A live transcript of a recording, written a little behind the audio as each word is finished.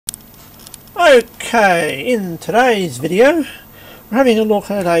Okay, in today's video we're having a look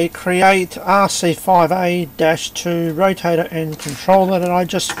at a Create RC5A-2 Rotator and controller that I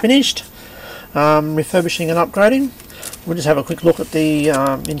just finished refurbishing and upgrading. We'll just have a quick look at the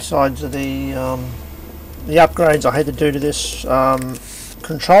insides of the upgrades I had to do to this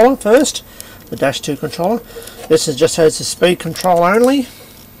controller first, the -2 controller. This is just has the speed control only.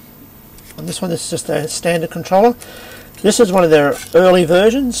 On this one, this is just a standard controller. This is one of their early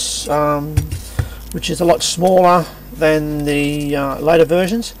versions, which is a lot smaller than the later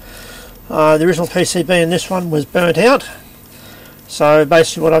versions. The original PCB in this one was burnt out, so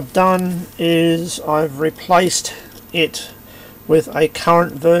basically what I've done is I've replaced it with a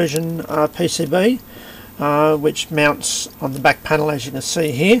current version PCB, which mounts on the back panel, as you can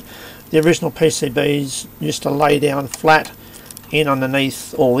see here. The original PCBs used to lay down flat in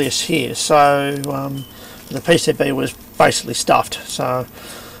underneath all this here, so the PCB was basically stuffed. So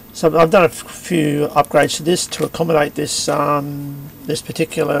I've done a few upgrades to this to accommodate this this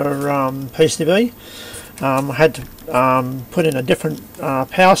particular PCB. I had to put in a different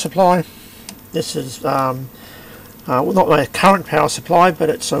power supply. This is well, not my current power supply, but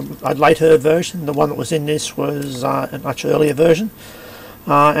it's a later version. The one that was in this was a much earlier version.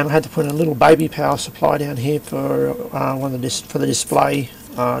 And I had to put in a little baby power supply down here for for the display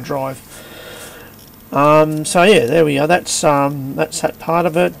drive. So yeah, there we are. That's that part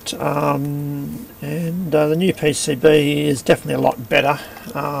of it. And the new PCB is definitely a lot better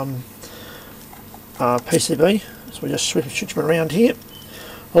PCB. So we just switch them around here.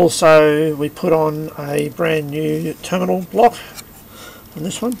 Also, we put on a brand new terminal block on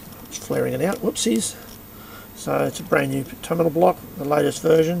this one. It's flaring it out. Whoopsies. So it's a brand new terminal block, the latest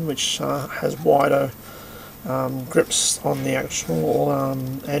version, which has wider grips on the actual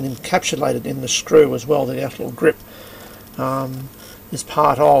and encapsulated in the screw as well. The actual grip is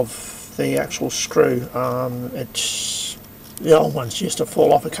part of the actual screw. It's the old ones used to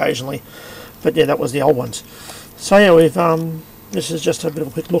fall off occasionally, but yeah, that was the old ones. So yeah, we've this is just a bit of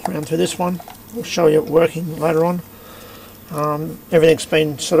a quick look around through this one. We'll show you it working later on. Everything's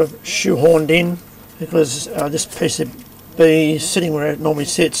been sort of shoehorned in, because this PCB sitting where it normally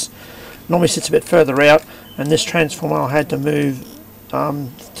sits a bit further out, and this transformer I had to move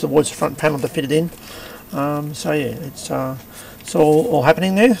towards the front panel to fit it in. So yeah, it's all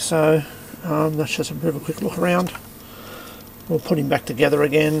happening there. So that's just a bit of a quick look around. We'll put him back together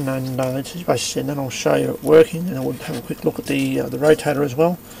again, and basically, then I'll show you it working, and we'll have a quick look at the rotator as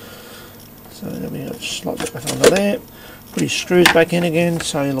well. So then we slot that back under there. Put his screws back in again,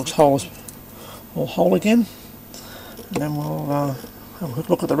 so he looks all whole again, and then we'll have a quick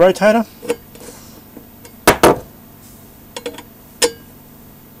look at the rotator.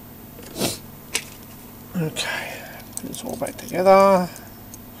 Okay, put this all back together.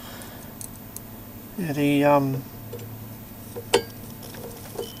 Yeah,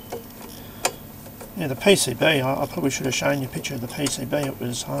 the PCB, I probably should have shown you a picture of the PCB. It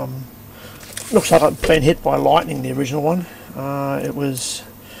was looks like it'd been hit by lightning, the original one. It was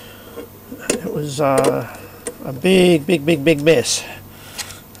a big mess.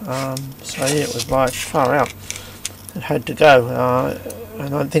 So yeah, it was like far out. It had to go,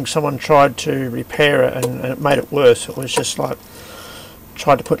 and I think someone tried to repair it, and it made it worse. It was just like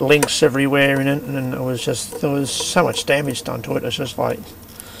tried to put links everywhere in it, and it was just, there was so much damage done to it. It's just like,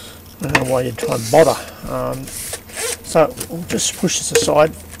 I don't know why you'd try and bother. So we'll just push this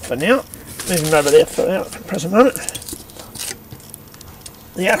aside for now. Leave him over there for the present moment.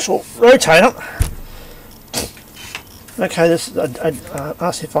 The actual rotator. Okay, this is a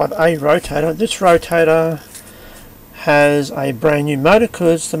RC5A rotator. This rotator has a brand new motor,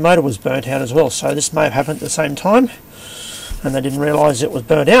 because the motor was burnt out as well. So this may have happened at the same time, and they didn't realise it was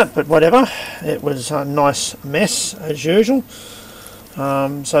burnt out, but whatever. It was a nice mess as usual.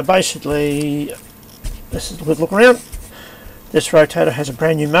 So basically, this is a good look around. This rotator has a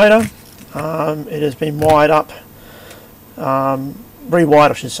brand new motor. It has been wired up, rewired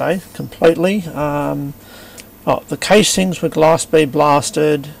I should say, completely. The casings were glass bead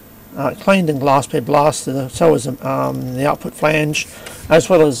blasted, cleaned and glass bead blasted, so was the output flange, as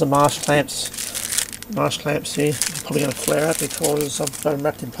well as the mask clamps. Mask clamps here, probably going to flare out because I've got them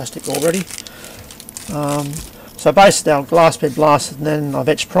wrapped in plastic already. So basically our glass bead blasted, and then I've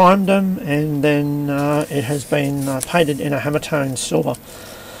etch primed them, and then it has been painted in a hammer tone silver.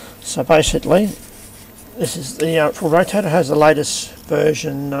 So basically, this is the actual rotator. Has the latest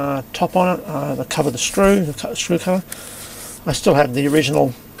version top on it, the cover, the screw cover. I still have the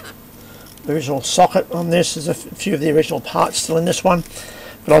original socket on this. There's a few of the original parts still in this one,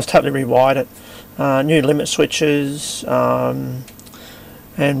 but I've totally rewired it. New limit switches,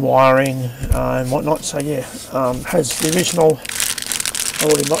 and wiring and whatnot. So yeah, has the original,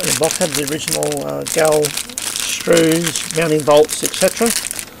 already not in the box, had the original gal screws, mounting bolts, etc.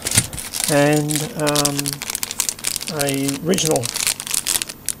 And a original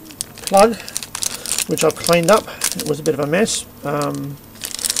plug which I've cleaned up. It was a bit of a mess.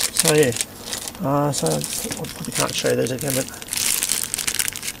 So yeah, so I probably can't show you those again, but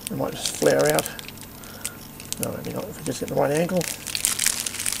they might just flare out. No, maybe not if we just get the right angle.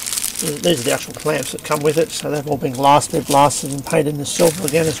 These are the actual clamps that come with it, so they've all been glassed. They're blasted and painted in the silver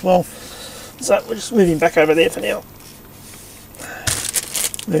again as well. So we're just moving back over there for now.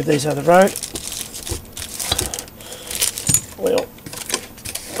 Move these out of the road. We'll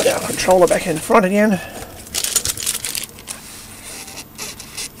put our controller back in front again.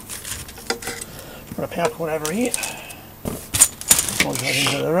 Put a power cord over here. Plug that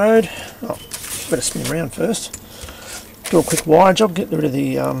into the road. Oh, better spin around first. Do a quick wire job. Get rid of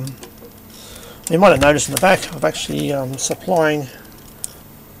the. You might have noticed in the back, I've actually supplying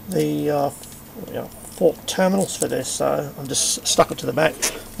the fork terminals for this. So I've just stuck it to the back.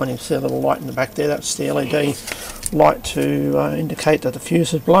 And you can see a little light in the back there. That's the LED light to indicate that the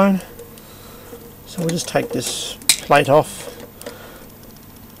fuse is blown. So we'll just take this plate off.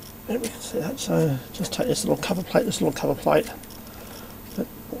 There we can see that. So just take this little cover plate that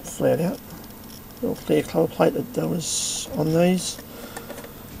flared out. Little clear cover plate that was on these,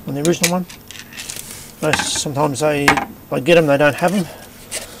 on the original one. Sometimes I get them, they don't have them.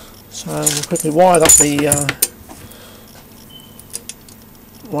 So we'll quickly wire up the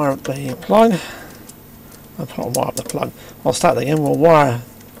plug. I'll wire up the plug. I'll start that again. We'll wire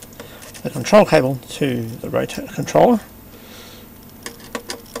the control cable to the rotator controller.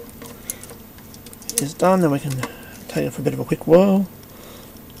 It's done. Then we can take it for a bit of a quick whirl.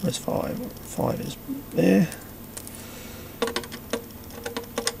 Where's 5? 5 is there.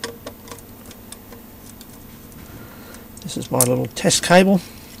 This is my little test cable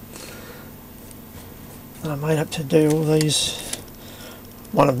that I made up to do all these.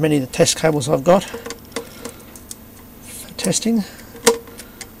 One of many of the test cables I've got for testing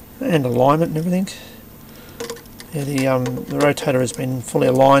and alignment and everything. Yeah, the rotator has been fully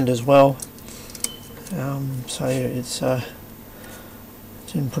aligned as well. So it's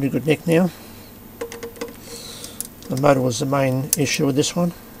in pretty good nick now. The motor was the main issue with this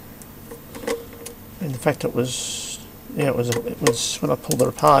one, and the fact it was when I pulled it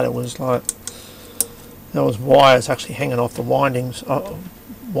apart, it was like there was wires actually hanging off the windings,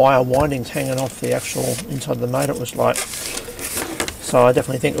 wire windings hanging off the actual inside of the motor. It was like, so I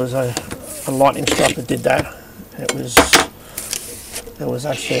definitely think it was a lightning strike that did that. There was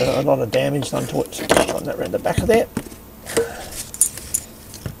actually a lot of damage done to it. Run that around the back of there.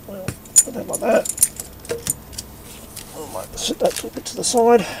 Well, put that like that. I might set that a little bit to the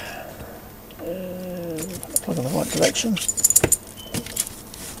side. And put the plug in the right direction.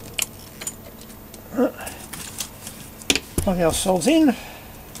 Plug ourselves in.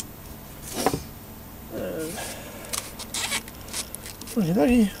 Okie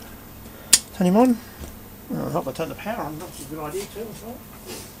dokie. Turn him on. I hope I turn the power on. That's a good idea too as well.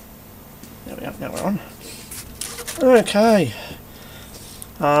 There we are. Now we're on. Okay.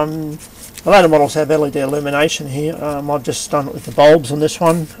 A lot of models have LED illumination here. I've just done it with the bulbs on this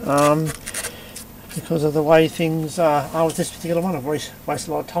one because of the way things are with this particular one. I've wasted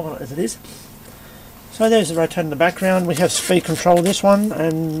a lot of time on it as it is. So there's the rotator in the background. We have speed control of this one,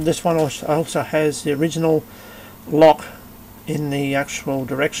 and this one also has the original lock in the actual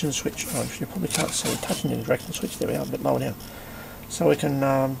direction switch. Oh, you probably can't see it touching the direction switch. There we are, a bit lower down. So we can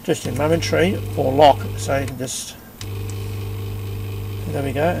just do momentary or lock. So you can just, there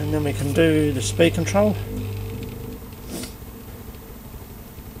we go, and then we can do the speed control.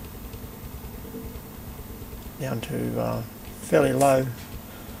 Down to fairly low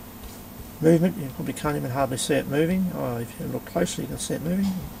movement. You probably can't even hardly see it moving. Oh, if you look closely, you can see it moving.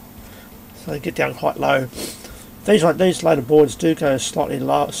 So they get down quite low. These later boards do go slightly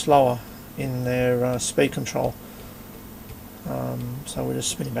slower in their speed control. So we're just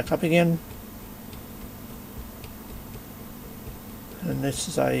spinning back up again. And this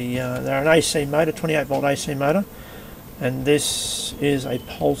is they're an AC motor, 28 volt AC motor, and this is a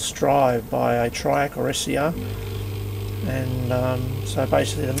pulse drive by a Triac or SCR. And so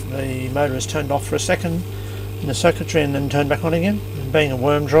basically the motor is turned off for a second in the circuitry and then turned back on again, and being a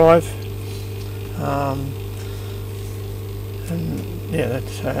worm drive. And yeah,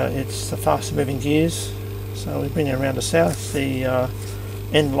 it's the faster moving gears. So we bring it around to south. The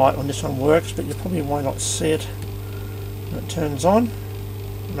end light on this one works, but you probably might not see it when it turns on.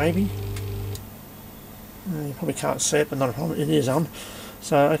 Maybe. You probably can't see it, but not a problem. It is on.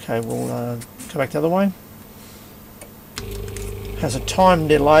 So okay, we'll go back the other way. Has a time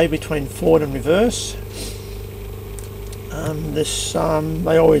delay between forward and reverse. This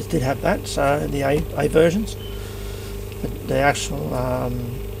they always did have that, so in the A versions. But the actual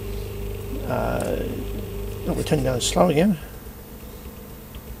we're turning down slow again.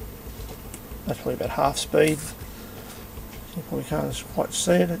 That's probably about half speed. You probably can't quite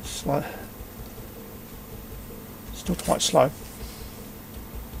see it. It's like still quite slow.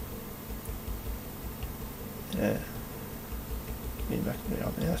 Yeah.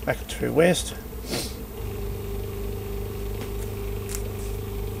 That's back to west.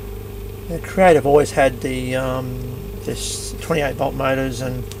 The Creative always had the this 28-volt motors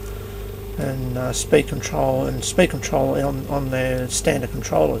and speed control on their standard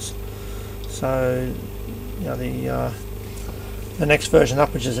controllers. So you know the next version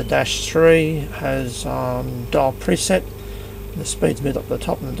up, which is a -3, has dial preset. The speed's moved up the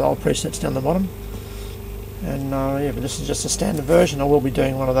top and the dial preset's down the bottom. And yeah, but this is just a standard version. I will be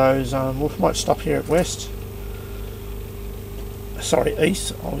doing one of those. We might stop here at west. Sorry,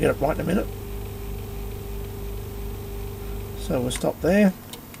 east. I'll get it right in a minute. So we'll stop there,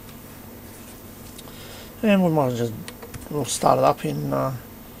 and we might just we'll start it up in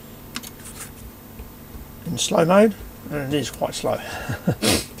slow mode, and it is quite slow.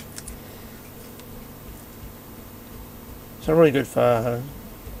 So really good for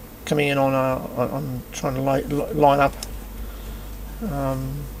coming in on trying to line up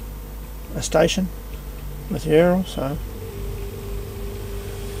a station with the aerial. So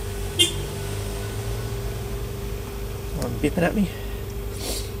someone bipping at me.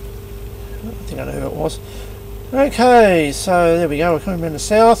 I think I know who it was. Okay, so there we go. We're coming around the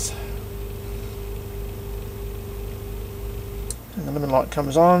south, and the lemon light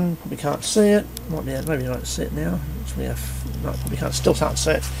comes on. Probably can't see it. Might be maybe you don't see it now. No, probably can't. Still can't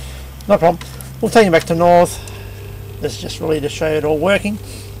see it. No problem. We'll take you back to north. This is just really to show you it all working,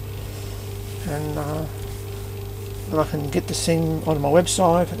 and I can get this thing onto my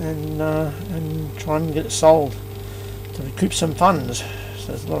website and try and get it sold to recoup some funds. So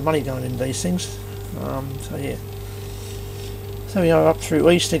there's a lot of money going into these things. So yeah. So we go up through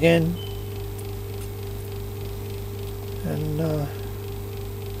east again, and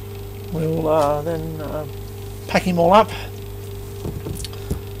we'll then pack him all up.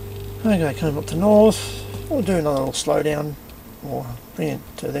 Okay, come up to north. We'll do another little slowdown, or bring it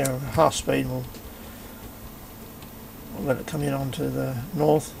to there half speed. We'll let it come in onto the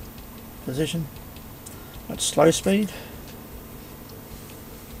north position at slow speed.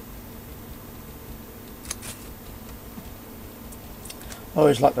 I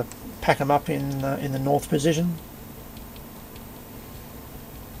always like to pack them up in the north position,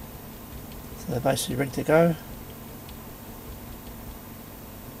 so they're basically ready to go.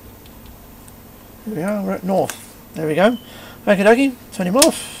 There we are, we're at north. There we go. Okie dokie, turn him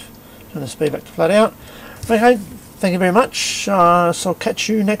off. Turn the speed back to flat out. Okay, thank you very much. So I'll catch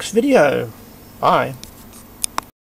you next video. Bye.